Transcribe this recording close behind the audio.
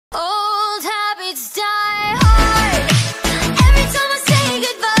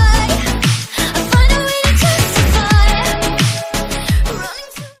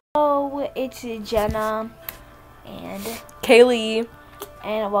it's Jenna and Kaylee,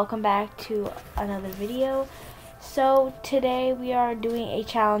 and welcome back to another video. So today we are doing a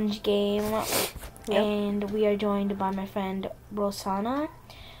challenge game, and we are joined by my friend Rossana.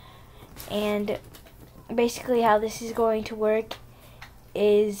 And basically how this is going to work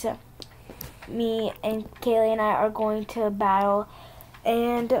is me and Kaylee and I are going to battle,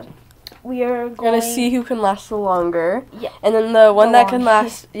 and we are going to see who can last the longer. Yeah. And then the one that can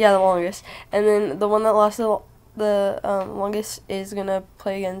last, the longest. And then the one that lasts the longest is going to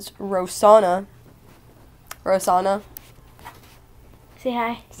play against Rossana. Rossana. Say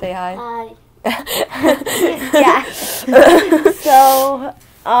hi. Say hi. Hi. Yeah. So,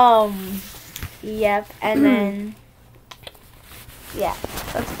 yep. And then, yeah.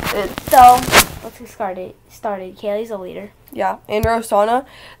 That's it. So, let's get started. Kaylee's the leader. Yeah. And Rossana,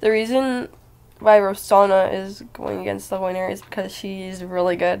 the reason why Rossana is going against the winner is because she's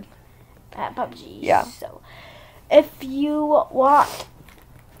really good At PUBG. Yeah. So, if you want,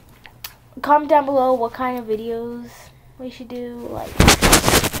 comment down below what kind of videos we should do. Like,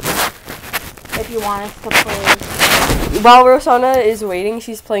 if you want us to play. While Rossana is waiting,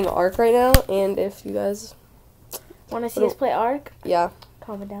 she's playing Ark right now. And if you guys want to see us play Ark, yeah,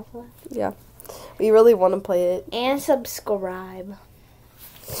 comment down below. Yeah. We really want to play it. And subscribe.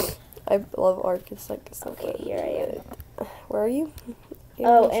 I love Ark. It's like okay, here I am. Where are you?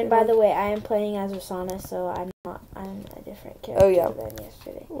 Oh, and by the way, I am playing as Rossana, so I'm a different character than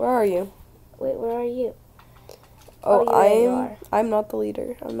yesterday. Where are you? Wait, where are you? Oh, I'm not the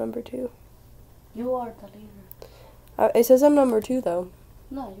leader. I'm number 2. You are the leader. It says I'm number 2 though.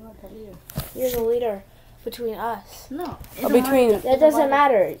 No, you are the leader. You're the leader between us. No. That doesn't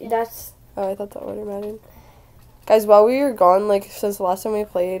matter. That's. Oh, I thought that order mattered. Guys, while we were gone, like since the last time we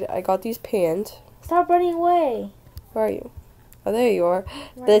played, I got these pants. Stop running away. Where are you? Oh, there you are.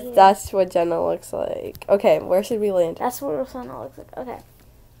 Right That's what Jenna looks like. Okay, where should we land? That's what Rossana looks like. Okay.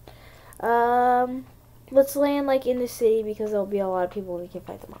 Let's land like in the city because there'll be a lot of people and we can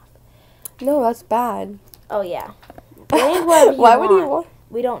fight them off. No, that's bad. Oh yeah. Land wherever you Why want. would you want?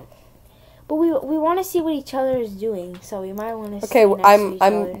 We don't. But we want to see what each other is doing, so we might want to. Okay,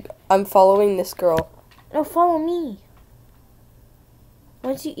 I'm following this girl. No, follow me.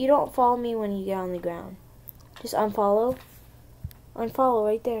 Once you don't follow me when you get on the ground. Just unfollow. Unfollow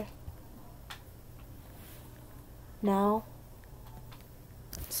right there. Now.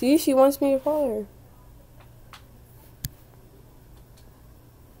 See, she wants me to follow her.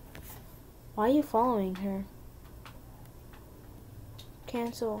 Why are you following her?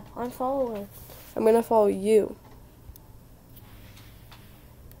 Cancel. Unfollow her. I'm gonna follow you.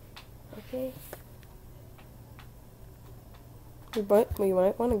 Okay. We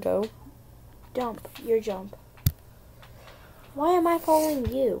might want to go. Jump. Your jump. Why am I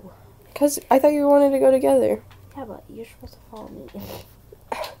following you? Because I thought you wanted to go together. Yeah, but you're supposed to follow me.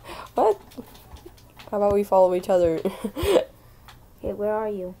 What? How about we follow each other? Okay, where are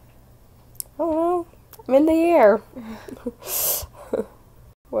you? I don't know. I'm in the air.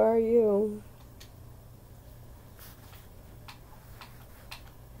 Where are you?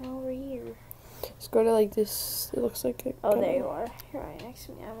 Over here. Let's go to like this. It looks like a. Oh, there you are. You're right next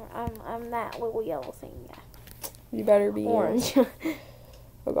to me. I'm that little yellow thing. Yeah. You better be orange.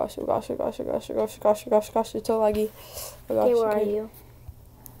 Oh gosh! Oh gosh! Oh gosh! Oh gosh! Oh gosh! Oh gosh! Oh gosh! Gosh! It's so laggy. Oh gosh! Okay, where are you?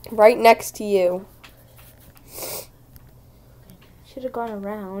 Right next to you. Should have gone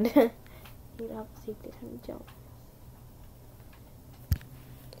around. You'd have to take the time to jump.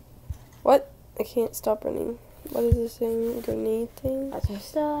 What? I can't stop running. What is this thing? A grenade thing? Got some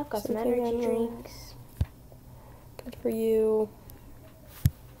stuff. Got some energy drinks. Good for you.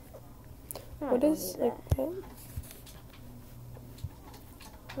 What is like that?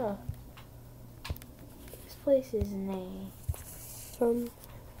 Huh. This place is nay.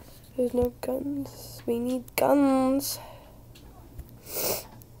 There's no guns. We need guns. What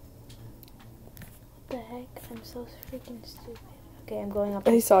the heck? I'm so freaking stupid. Okay, I'm going up.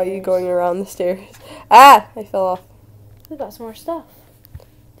 I saw you going around the stairs. Ah! I fell off. We got some more stuff.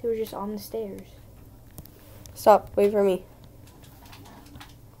 They were just on the stairs. Stop. Wait for me.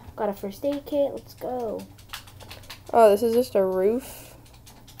 Got a first aid kit. Let's go. Oh, this is just a roof.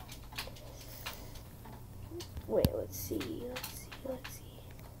 Wait, let's see.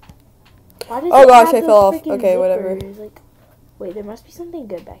 Why does Oh it gosh, have I those fell off. freaking Okay, whatever. zippers? Like, wait, there must be something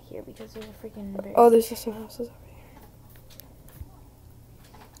good back here because there's a freaking. Oh, there's just some houses over here.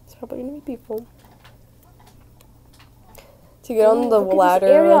 It's probably gonna be people. To get on the ladder,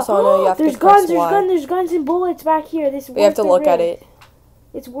 Rossana, you have to press Y. There's guns and bullets back here. We have to look at it.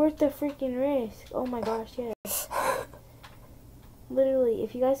 It's worth the freaking risk. Oh my gosh, yes. Literally,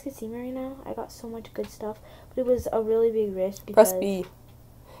 if you guys could see me right now, I got so much good stuff. But it was a really big risk because... Press B.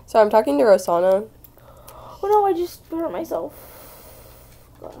 So I'm talking to Rossana. Oh no, I just hurt myself.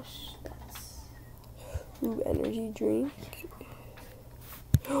 Gosh, that's... Ooh, energy drink.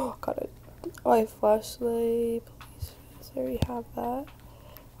 Got it. Oh, I have flashlight. Please, I already have that.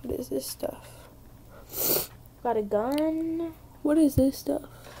 What is this stuff? Got a gun. What is this stuff?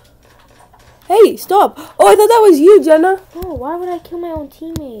 Hey, stop! Oh, I thought that was you, Jenna. Oh, why would I kill my own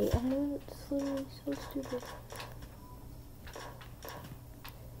teammate? I'm literally so stupid.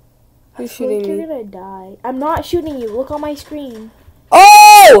 Who's shooting me? You're gonna die. I'm not shooting you. Look on my screen.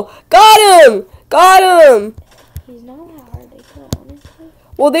 Oh! Got him! Got him! He's not that hard to kill, honestly.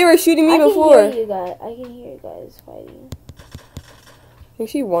 Well, they were shooting me before. I can hear you guys fighting. I think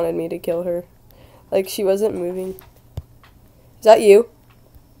she wanted me to kill her. Like, she wasn't moving. Is that you?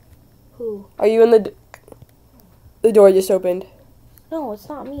 Who? Are you in the door just opened? No, it's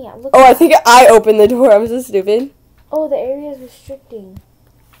not me. Oh, I think I opened the door. I'm so stupid. Oh, the area is restricting.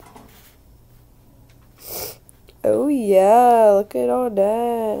 Oh, yeah. Look at all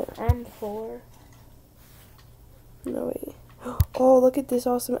that. I'm 4. No, wait. Oh, look at this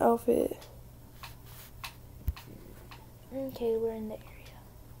awesome outfit. Okay, we're in the area.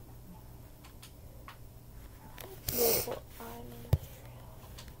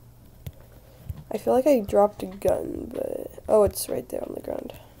 I feel like I dropped a gun, but... Oh, it's right there on the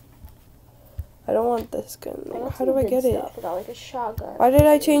ground. I don't want this gun. How do I get it? I got like a shotgun. Why did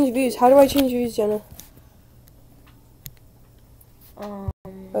I change views? How do I change views, Jenna?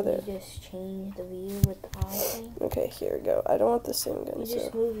 You just change the view with the eye thing. Okay, here we go. I don't want the same gun, You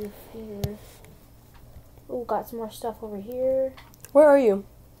just move your finger. Oh, got some more stuff over here. Where are you?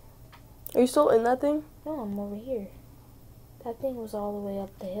 Are you still in that thing? No, I'm over here. That thing was all the way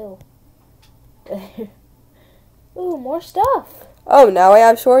up the hill. Ooh, more stuff. Oh, now I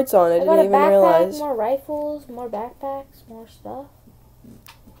have shorts on. I didn't even realize. More rifles, more backpacks, more stuff.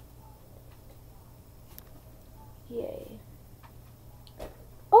 Yay.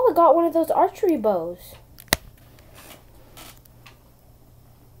 Oh, I got one of those archery bows.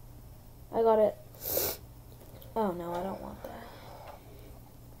 I got it. Oh, no, I don't want that.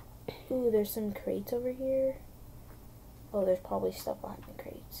 Ooh, there's some crates over here. Oh, there's probably stuff behind the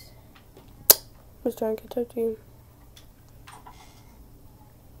crates. I was trying to catch up to you.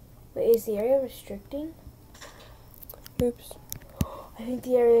 Wait, is the area restricting? Oops. I think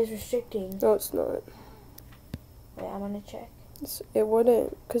the area is restricting. No, it's not. Wait, I'm gonna check. It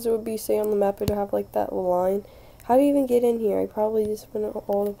wouldn't, because it would be, say, on the map, it would have, like, that line. How do you even get in here? I probably just went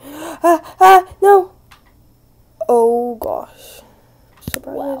all the... no! Oh, gosh.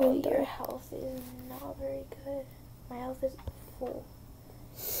 Surprised I didn't die. Your health is not very good. My health is full.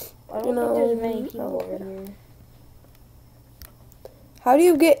 I don't think there's many people over here. How do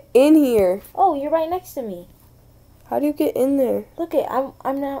you get in here? Oh, you're right next to me. How do you get in there? Look it, I'm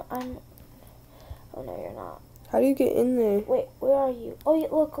oh no, you're not. How do you get in there? Wait, where are you? Oh, yeah,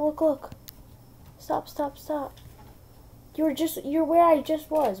 look. Stop. You're where I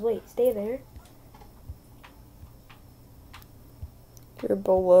just was. Wait, stay there. You're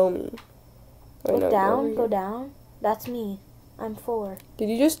below me. Look down, go down. That's me. I'm 4. Did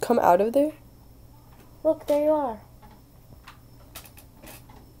you just come out of there? Look, there you are.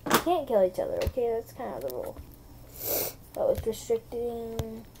 We can't kill each other, okay? That's kind of the rule. Oh, it's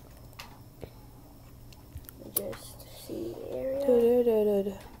restricting. Just see the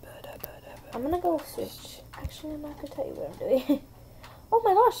area. I'm gonna go switch. Actually, I'm not gonna tell you what I'm doing. Oh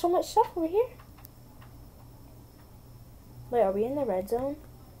my gosh, so much stuff over here. Wait, are we in the red zone?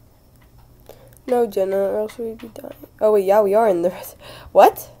 No, Jenna, or else we'd be dying. Oh, wait, yeah, we are in the red zone.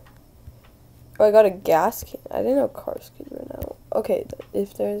 What? Oh, I got a gas can. I didn't know cars could run out. Okay,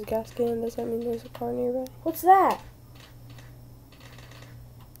 if there's a gas can, does that mean there's a car nearby? What's that?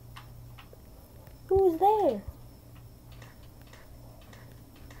 Who was there?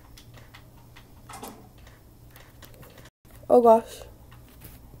 Oh, gosh.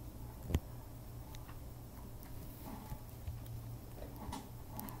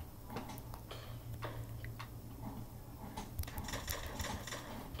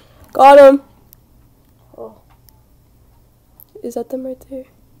 Got him. Oh. Is that them right there?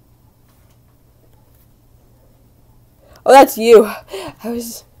 Oh, that's you. I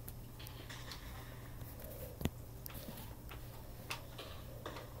was...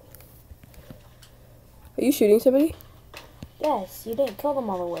 Are you shooting somebody? Yes, you didn't kill them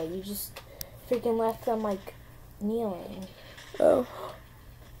all the way. You just freaking left them, like, kneeling. Oh.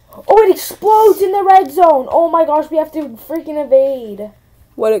 Oh, it explodes in the red zone. Oh my gosh, we have to freaking evade.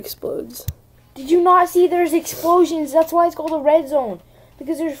 What explodes? Did you not see there's explosions? That's why it's called a red zone.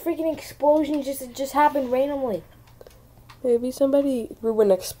 Because there's freaking explosions just happened randomly. Maybe somebody threw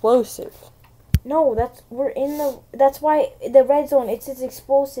an explosive. No, that's why the red zone, it says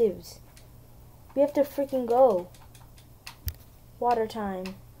explosives. We have to freaking go. Water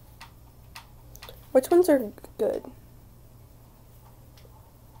time. Which ones are good?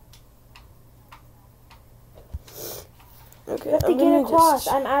 Okay, We have to get across.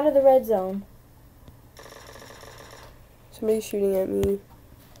 I'm out of the red zone. Somebody's shooting at me.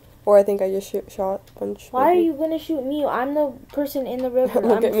 Or I think I just shot a bunch. Why are you gonna shoot me? I'm the person in the river.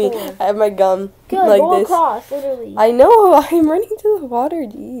 Look I'm at me. forward. I have my gun. Good, like go this. across, literally. I know. I'm running to the water.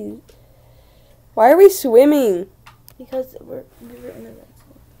 Jeez. Why are we swimming? Because we're in the red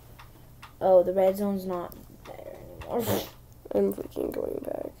zone. Oh, the red zone's not there anymore. I'm freaking going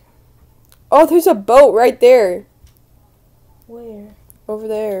back. Oh, there's a boat right there. Where? Over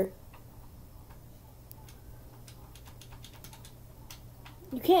there.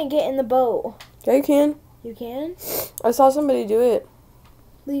 You can't get in the boat. Yeah, you can. You can? I saw somebody do it.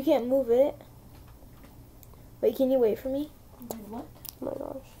 Well, you can't move it. Wait, can you wait for me? What? Oh my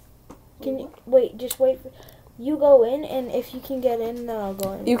gosh. Can you wait? Just wait. You go in, and if you can get in, then I'll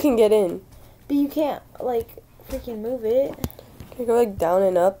go in. You can get in. But you can't like freaking move it. Can I go like down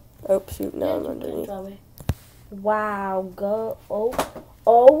and up? Oh shoot! Now I'm underneath. Wow. Go.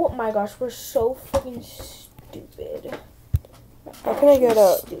 Oh my gosh. We're so freaking stupid. How can I get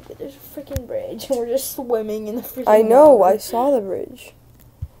up? Stupid. There's a freaking bridge, and we're just swimming in the freaking. I know. water. I saw the bridge.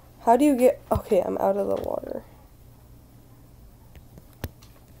 How do you get? Okay, I'm out of the water.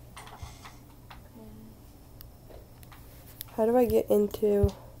 How do I get into?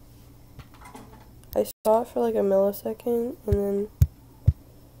 I saw it for like a millisecond, and then.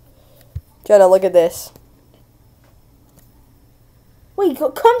 Jenna, look at this. Wait,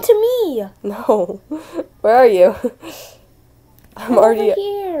 come to me. No. Where are you? I'm already over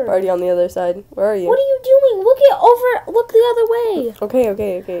here. already on the other side. Where are you? What are you doing? Look the other way.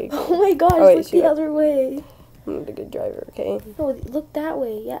 Okay. Oh my gosh, Oh, wait, look shoot. the other way. I'm not a good driver, okay? No, look that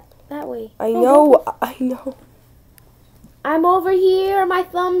way. Yeah, that way. I No, know. I know. I'm over here. My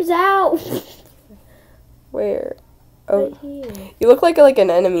thumb's out. Where? Oh, Right here. you look like an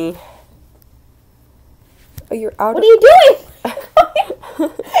enemy. Oh, you're out. What are you doing?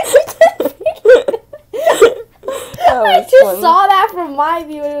 I just fun. saw that from my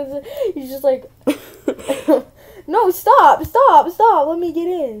view. And he's just like, no, stop. Let me get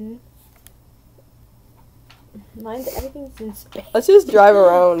in. Everything's in space. Let's just drive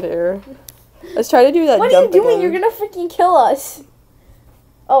around here. Let's try to do that. What are you jump doing? again. You're gonna freaking kill us.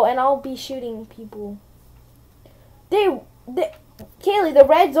 Oh, and I'll be shooting people. Kaylee, the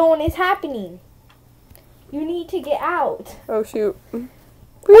red zone is happening. You need to get out. Oh shoot!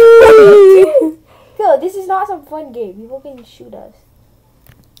 Phil, this is not some fun game. People can shoot us.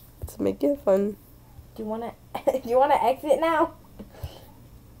 Let's make it fun. Do you wanna exit now?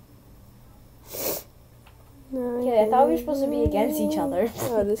 Okay, I thought we were supposed to be against each other.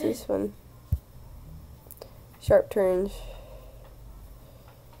 Oh, this is fun. Sharp turns.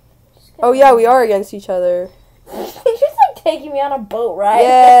 Oh yeah, we are against each other. You're just like taking me on a boat ride.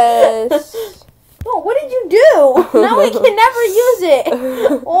 Yes. No, what did you do? Now we can never use it.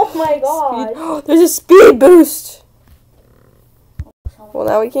 Oh my god. There's a speed boost. Well,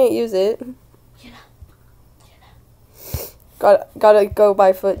 now we can't use it. Gotta go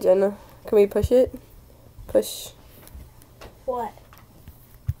by foot, Jenna. Can we push it? Push. What?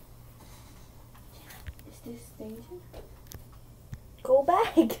 Is this danger? Go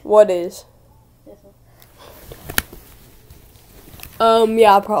back. What is? This one.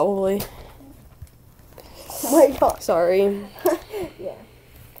 Yeah, probably. Oh my god. Sorry. Yeah.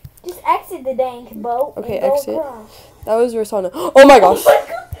 Just exit the dank boat. Okay, and go exit. across. That was Rossana. Oh my gosh.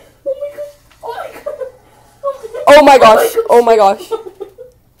 Oh my god. Oh my gosh.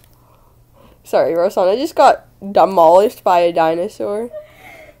 Sorry, Rossana just got demolished by a dinosaur.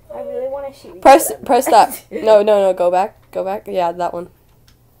 I really want to shoot you. Press that. No, go back. Yeah, that one.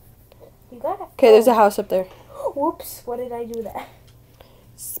 You got it. Okay, there's a house up there. Whoops, what did I do there?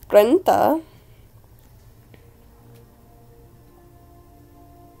 Sprinta.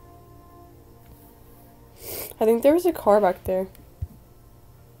 I think there was a car back there.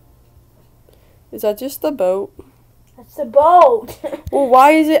 Is that just the boat? That's the boat. Well,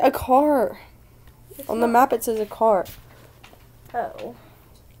 why is it a car? On the map it says a car. Oh.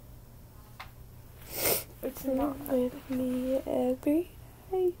 It's not. With me every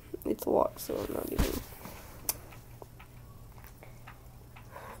day. It's locked, so I'm not even.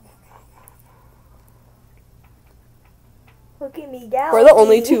 Look at me, galaxy. We're the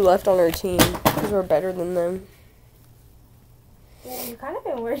only two left on our team because we're better than them. Yeah, we've kind of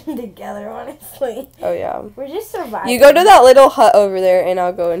been working together, honestly. Oh, yeah. We're just surviving. You go to that little hut over there, and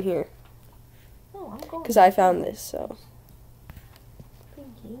I'll go in here. Oh, I'm going. Because I found this, so.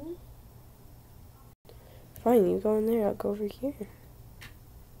 Thinking. Fine, you go in there, I'll go over here.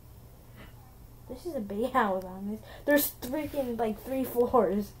 This is a big house on this. There's freaking, like, 3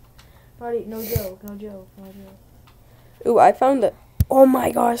 floors. No joke, no joke, no joke. Ooh, I found it. Oh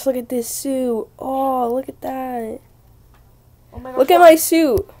my gosh, look at this suit. Oh, look at that. Oh my gosh, Look at my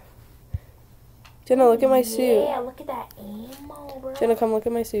suit. Jenna, look at my suit. Yeah, look at that ammo, bro. Jenna, come look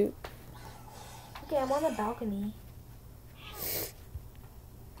at my suit. Okay, I'm on the balcony.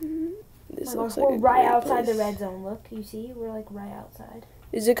 This Oh my looks gosh, like we're a right great outside the place. red zone. Look, you see? We're like right outside.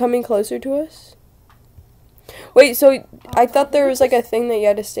 Is it coming closer to us? Wait, so I thought there was like a thing that you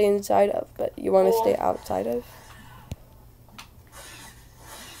had to stay inside of, but you want to stay outside of?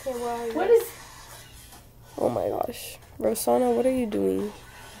 Okay, where are you? What is? Oh my gosh. Rossana, what are you doing?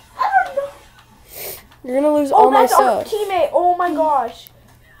 I don't know. You're gonna lose Oh, all my that's our stuff. teamate. Oh my gosh.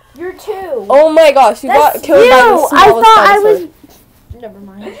 You're 2. Oh my gosh, you That's got killed by the you. smallest I thought I dinosaur. was. Never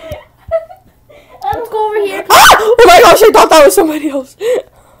mind. Let's go over here. Ah! Oh my gosh, I thought that was somebody else.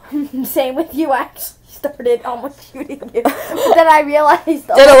 Same with you. I actually started almost shooting you, but then I realized.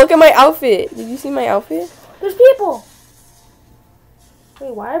 Jenna, look at my outfit. Did you see my outfit? There's people.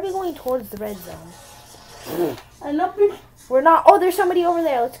 Wait, why are we going towards the red zone? I'm not. We're not. Oh, there's somebody over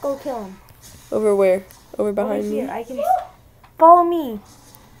there. Let's go kill him. Over where? Over behind Over me? here. I can. Follow me.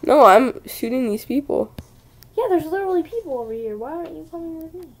 No, I'm shooting these people. Yeah, there's literally people over here. Why aren't you coming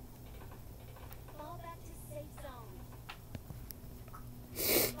with me? Fall back to safe zone.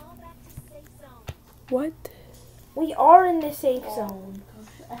 Fall back to safe zone. What? We are in the safe zone.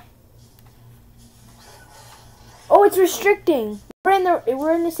 Oh, it's restricting.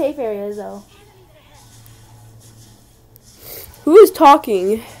 We're in the safe area though. Who is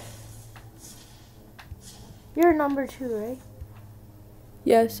talking? You're number 2, right?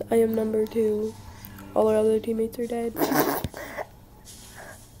 Yes, I am number 2. All our other teammates are dead.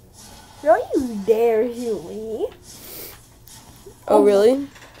 Don't you dare shoot me. Oh, really?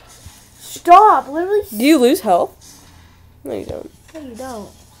 Stop. Literally. Do you lose health? No, you don't. No, you don't.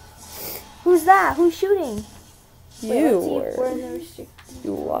 Who's that? Who's shooting? Wait, You let's see if we're were. in the restricted.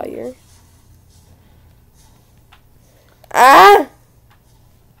 You liar. Ah!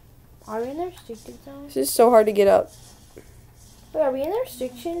 Are we in the restricted zone? This is so hard to get up. Wait, are we in the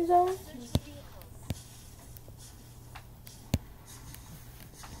restriction zone?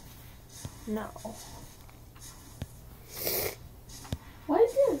 No. Why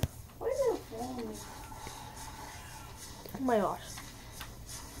is it? Why is it falling? Oh my gosh.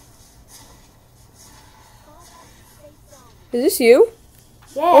 Is this you?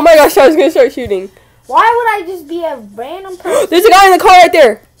 Yeah. Oh my gosh, I was gonna start shooting. Why would I just be a random person? There's a guy in the car right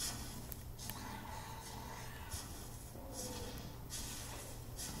there.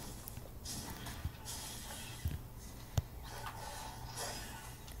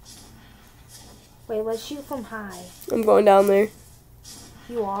 Wait, let's shoot from high. I'm going down there.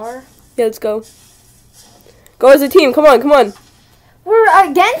 You are? Yeah, let's go. Go as a team. Come on, come on. We're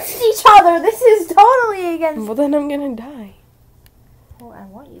against each other. This is totally against. Well, then I'm gonna die. Oh, I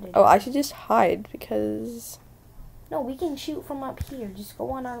want you to. Oh, I should just hide because... No, we can shoot from up here. Just go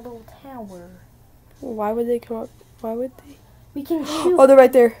on our little tower. Why would they come up? Why would they? We can shoot. Oh, they're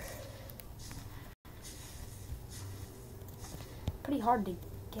right there. Pretty hard to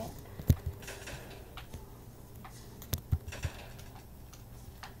get.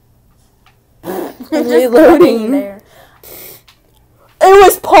 I'm reloading. There. It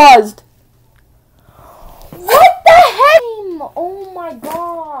was paused. What the heck? Oh my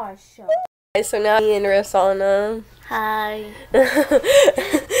gosh. Okay, so now me and Rossana. Hi.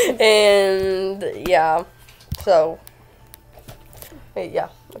 And yeah, so wait, yeah,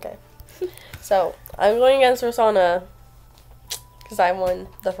 okay. So I'm going against Rossana because I won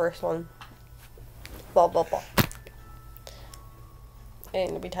the first one. Blah blah blah.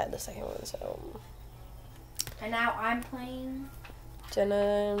 And we tied the second one. So And now I'm playing.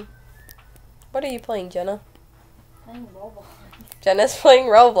 Jenna, what are you playing, Jenna? Playing Roblox. Jenna's playing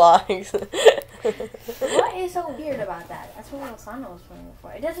Roblox. What is so weird about that? That's what Rossana was playing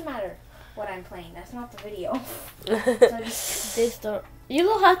before. It doesn't matter what I'm playing. That's not the video. So just this door. You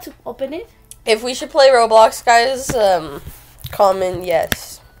know how to open it? If we should play Roblox, guys, comment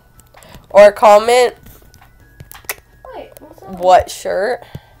yes. Or comment Wait, what's up? what shirt.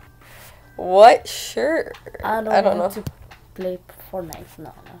 What shirt? I don't know. To play Fortnite.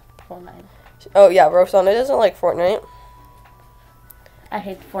 No, Fortnite. Oh yeah, Rossana doesn't like Fortnite. I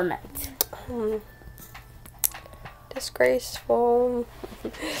hate Fortnite. Disgraceful.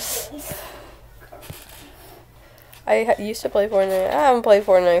 I used to play Fortnite. I haven't played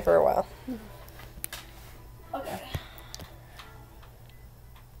Fortnite for a while. Okay.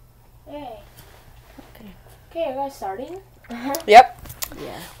 Yay. Okay. Okay, are you guys starting? Yep.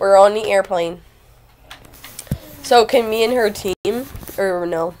 Yeah. We're on the airplane. So can me and her team? Or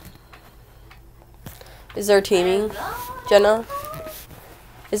no? Is there teaming? Jenna?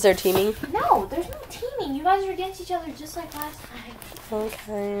 Is there teaming? No, there's no teaming. You guys are against each other just like last time.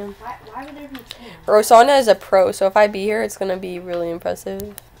 Okay. Why would there be teaming? Rossana is a pro, so if I be here, it's gonna be really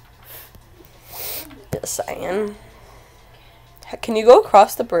impressive. Just saying. Can you go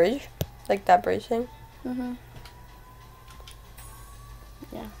across the bridge? Like that bridge thing? Mhm.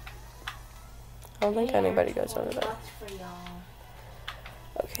 Yeah. I don't think anybody goes over there. Bucks for y'all.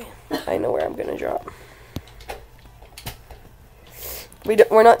 Okay, I know where I'm gonna drop.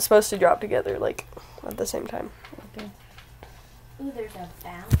 We're not supposed to drop together, like, at the same time. Okay. Ooh, there's a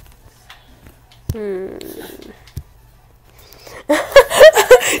bounce.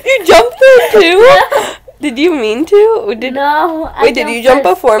 You jumped there too? Did you mean to? No. Wait, did you jump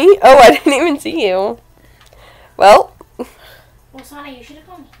before me? Oh, I didn't even see you. Well. Rossana, you should have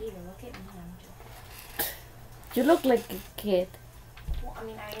come here. Look at me. You look like a kid. Well, I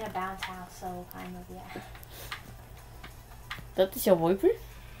mean, I'm in a bounce house, so kind of, yeah. That is your boyfriend?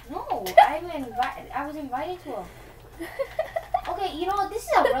 No, I was invited to a... Okay, you know what? This is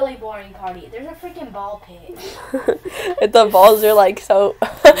a really boring party. There's a freaking ball pit. The balls are like so...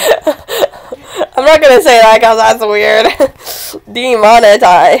 I'm not gonna say that because that's weird.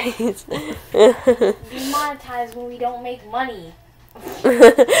 Demonetized. Demonetized when we don't make money.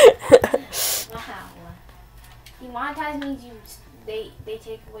 Wow. Demonetized means they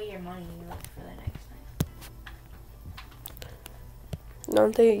take away your money for the next time.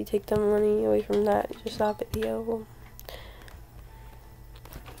 Don't they take the money away from that? Just that video.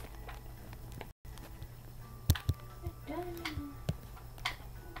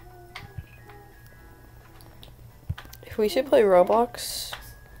 If we should play Roblox,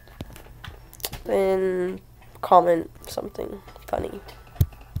 then comment something funny.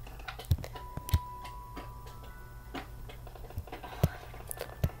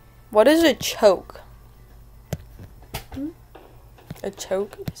 What is a choke? A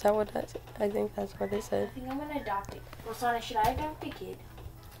choke? Is that what that's? I think that's what they said. I think I'm gonna adopt it. Rossana, should I adopt a kid?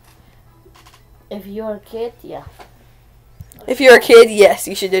 If you're a kid, yeah. If you're a kid, yes,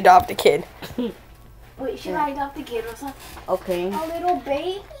 you should adopt a kid. Wait, should I adopt a kid, Rossana? Okay. A little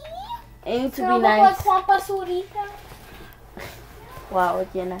baby? Aim to Gonna be look nice. like Juan Pazurita? Wow,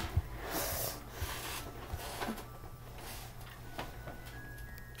 Jenna.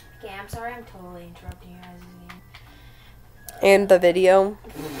 Okay, I'm sorry I'm totally interrupting you guys again. And the video.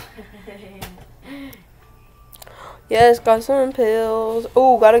 Yes, got some pills.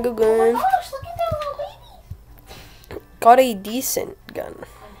 Oh, got a good Oh my gun. gosh, look at that little baby! Got a decent gun.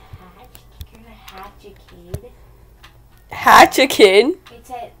 You're gonna hatch a kid? Hatch a kid? It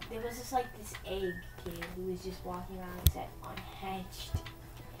said, there was just like this egg kid who was just walking around and said, unhatched.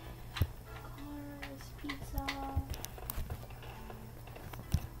 Cars, pizza.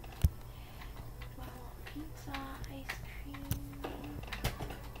 Wow, pizza, ice cream.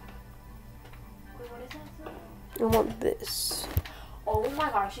 Wait, what is that for? I want this. Oh my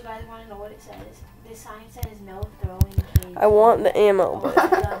gosh, you guys want to know what it says? This sign says no throwing kids. I want the ammo. over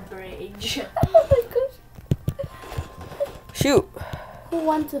But the bridge. Oh my gosh. shoot. Who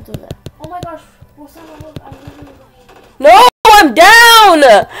wants to do that? Oh my gosh, Rossana, look, I really like No, I'm down.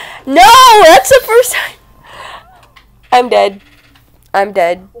 No, that's the first time. I'm dead. I'm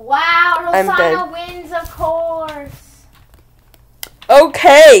dead. Wow, I'm Rossana dead. wins, of course.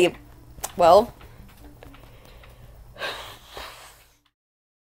 Okay. Well.